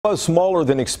Was smaller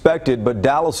than expected, but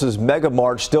Dallas's Mega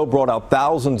March still brought out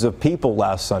thousands of people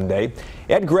last Sunday.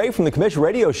 Ed Gray from the Commission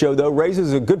Radio Show, though,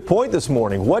 raises a good point this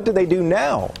morning. What do they do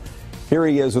now? Here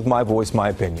he is with My Voice, My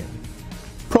Opinion.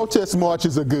 Protest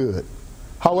marches are good.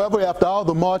 However, after all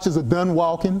the marches are done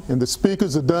walking and the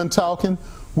speakers are done talking,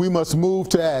 we must move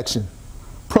to action.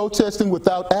 Protesting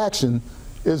without action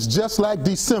is just like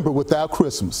December without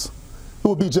Christmas. It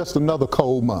will be just another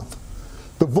cold month.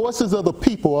 The voices of the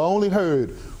people are only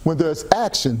heard when there's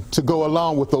action to go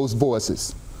along with those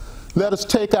voices. Let us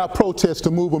take our protests to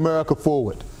move America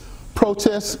forward.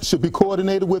 Protests should be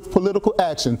coordinated with political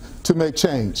action to make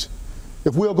change.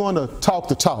 If we're going to talk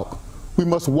the talk, we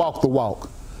must walk the walk.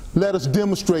 Let us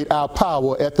demonstrate our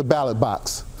power at the ballot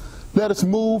box. Let us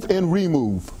move and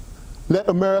remove. Let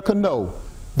America know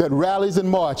that rallies and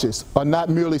marches are not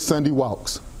merely Sunday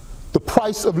walks. The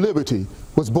price of liberty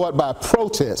was bought by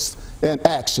protest and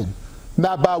action,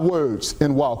 not by words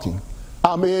and walking.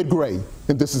 I'm Ed Gray,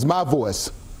 and this is my voice,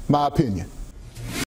 my opinion.